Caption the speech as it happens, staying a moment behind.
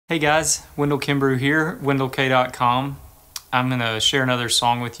Hey guys, Wendell Kimbrough here, wendellk.com. I'm going to share another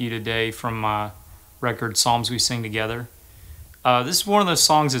song with you today from my record, Psalms We Sing Together. This is one of those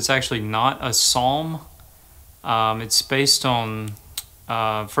songs that's actually not a psalm. It's based on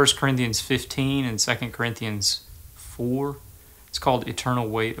 1 Corinthians 15 and 2 Corinthians 4. It's called Eternal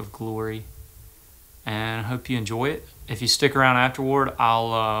Weight of Glory. And I hope you enjoy it. If you stick around afterward,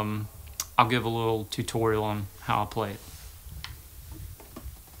 I'll give a little tutorial on how I play it.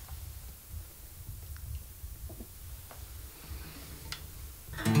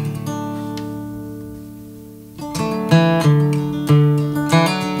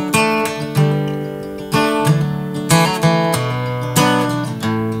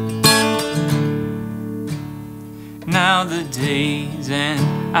 Now the days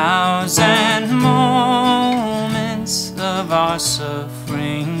and hours and moments of our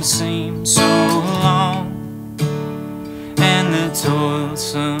suffering seem so long, and the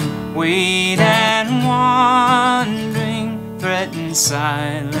toilsome weight and wond'ring threaten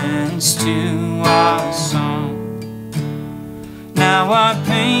silence to our song. Now our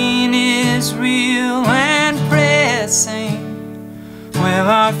pain is real and pressing, where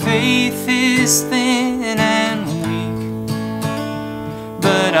our faith is thin and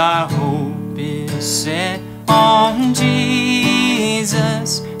but our hope is set on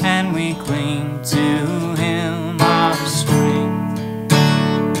Jesus, and we cling to Him, our strength.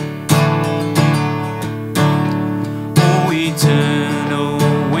 Oh, eternal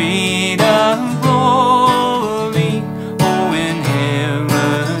weight of glory, oh,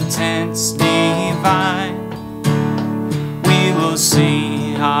 inheritance divine, we will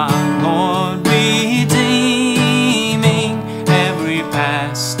see our Lord redeeming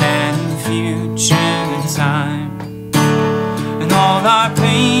past and future time, and all our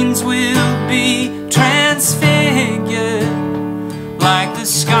pains will be transfigured like the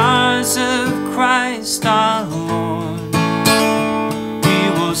scars of Christ our Lord. We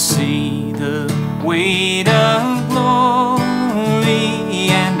will see the weight of glory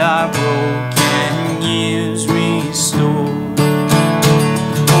and our broken years restored.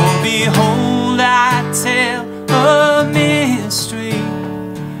 For behold, I tell a mystery,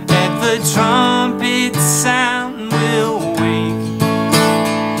 the trumpet sound will wake,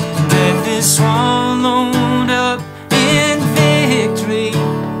 death is swallowed up in vict'ry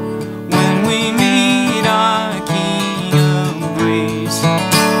when we meet our King of grace.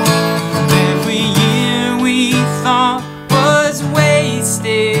 Every year we thought was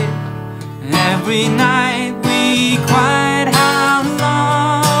wasted, every night we cried how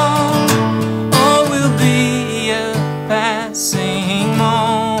long. Oh, we'll be a passing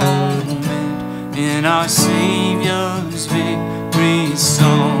moment in our Savior's victory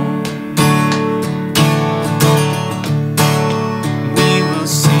song. We will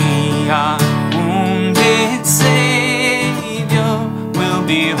see our wounded Savior, we'll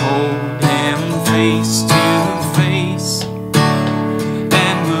behold Him face to face,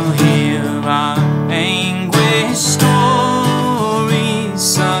 and we'll hear our anguished stories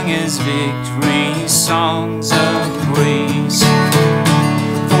sung as victory songs of praise.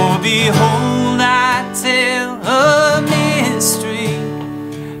 For behold, I tell a mystery,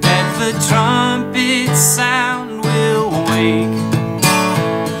 that the trumpet sound will wake,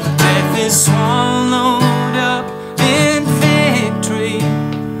 death is swallowed up in vict'ry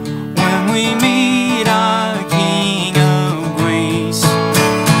when we meet our King of grace.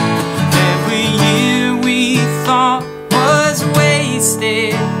 Every year we thought was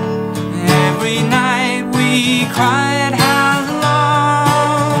wasted, every night we cried how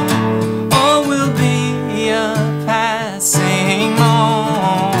long. Oh, we'll be a passing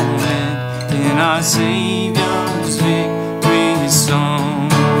moment in our Savior's victory song.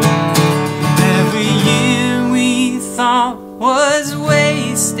 Every year we thought was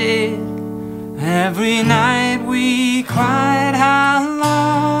wasted, every night we cried how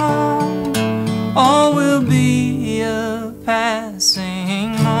long. Oh, we'll be a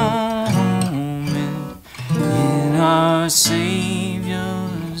passing moment in our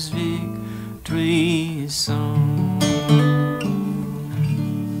Savior's victory song.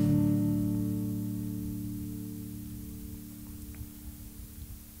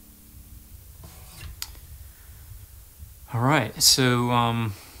 All right, so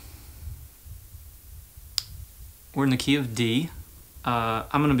we're in the key of D. I'm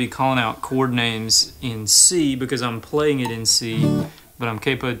going to be calling out chord names in C because I'm playing it in C, but I'm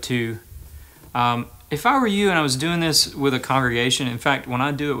capoed to. If I were you and I was doing this with a congregation, in fact, when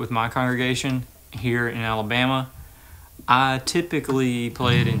I do it with my congregation here in Alabama, I typically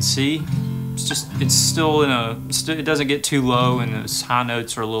play it in C. it's still it doesn't get too low, and those high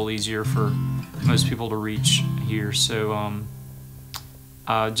notes are a little easier for most people to reach here. So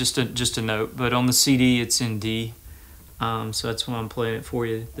just a note. But on the CD, it's in D. So that's why I'm playing it for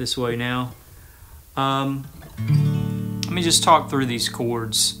you this way now. Let me just talk through these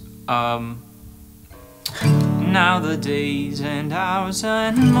chords. Now the days and hours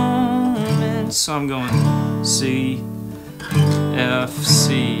and moments. So I'm going C, F,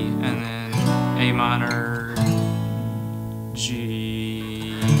 C, and then A minor,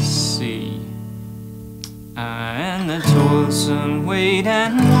 G, C. And the toilsome wait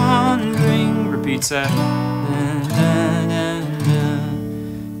and wond'ring repeats that.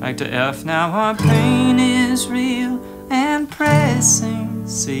 Back to F. Now our pain is real and pressing.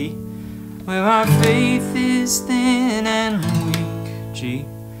 C, where our faith is thin and weak. G,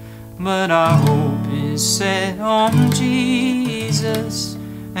 but our hope is set on Jesus,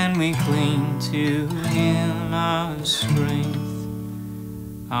 and we cling to Him, our strength.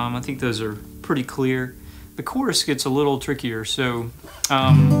 I think those are pretty clear. The chorus gets a little trickier, so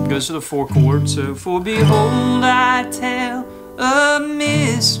goes to the 4 chords. So, for behold, I tell a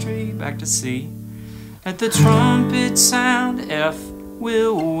mystery. Back to C. At the trumpet sound, F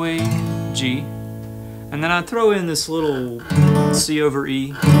will wake. G. And then I throw in this little C over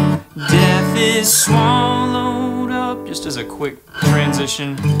E. Death is swallowed up, just as a quick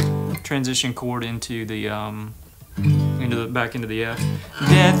transition chord into the back into the F.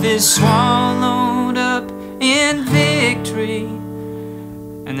 Death is swallowed up in vict'ry.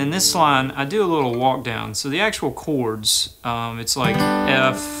 And then this line, I do a little walk down. So the actual chords, it's like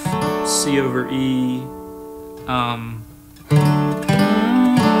F, C over E,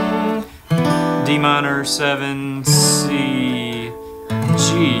 D minor, 7, C,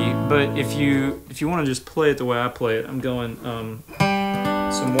 G. But if you want to just play it the way I play it, I'm going. So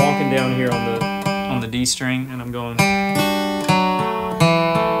I'm walking down here on the D string, and I'm going.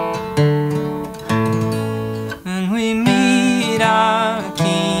 And we meet our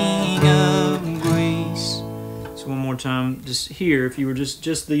King of Grace. So one more time, just here. If you were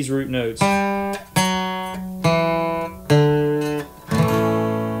just these root notes.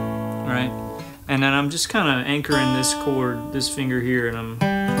 And then I'm just kind of anchoring this chord, this finger here, and I'm...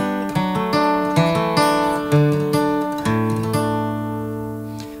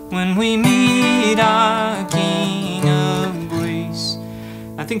 When we meet our King of Grace.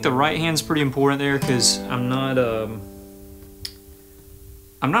 I think the right hand's pretty important there, because I'm not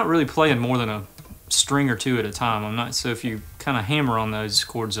really playing more than a string or two at a time. I'm not, so if you kind of hammer on those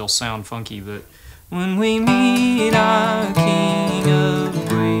chords, they'll sound funky. But when we meet our King of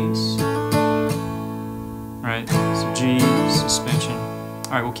Grace. Right, so G, suspension.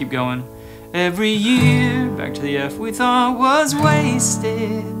 Alright, we'll keep going. Every year, back to the F, we thought was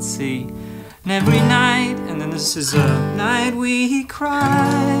wasted. C, and every night, and then this is a night we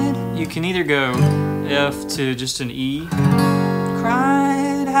cried. You can either go F to just an E,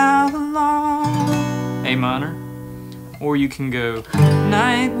 cried how long, A minor, or you can go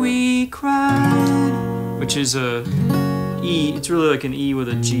night we cried, which is a E. It's really like an E with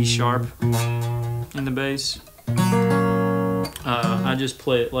a G sharp in the bass. I just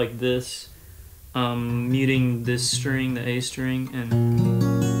play it like this, muting this string, the A string,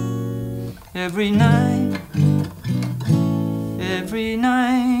 and every night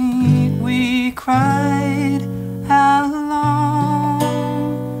we cried how long,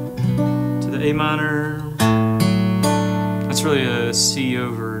 to the A minor. That's really a C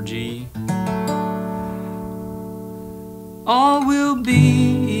over G. All will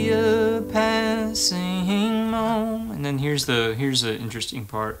be a passing moment. And then here's the interesting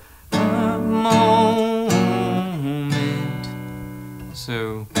part. A moment.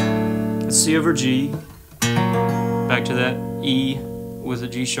 So let's C over G. Back to that E with a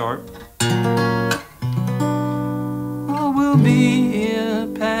G sharp. All will be a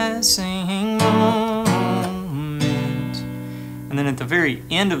passing moment. And then at the very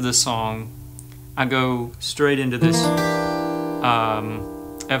end of the song, I go straight into this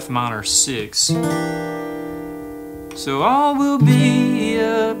F minor 6. So all will be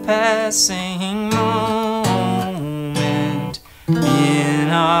a passing moment in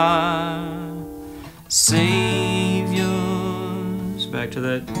our Savior's, back to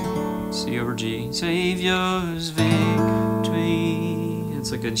that C over G, Savior's vict'ry.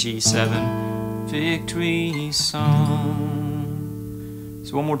 It's like a G7 vict'ry song.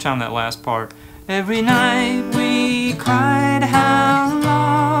 So one more time, that last part. Every night we cried how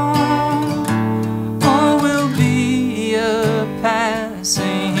long, or will be a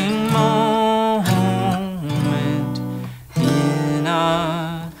passing moment in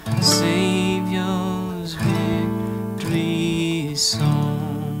our Savior.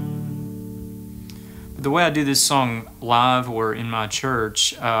 the way I do this song live or in my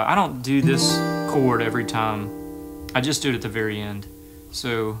church, I don't do this chord every time. I just do it at the very end.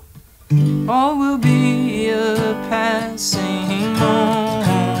 So, all will be a passing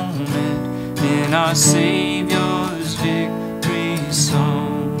moment in our Savior's victory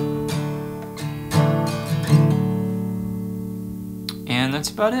song. And that's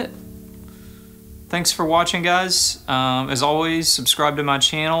about it. Thanks for watching, guys. As always, subscribe to my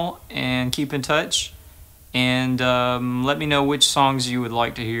channel and keep in touch. And let me know which songs you would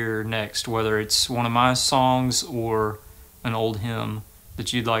like to hear next, whether it's one of my songs or an old hymn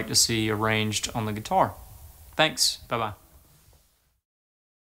that you'd like to see arranged on the guitar. Thanks. Bye-bye.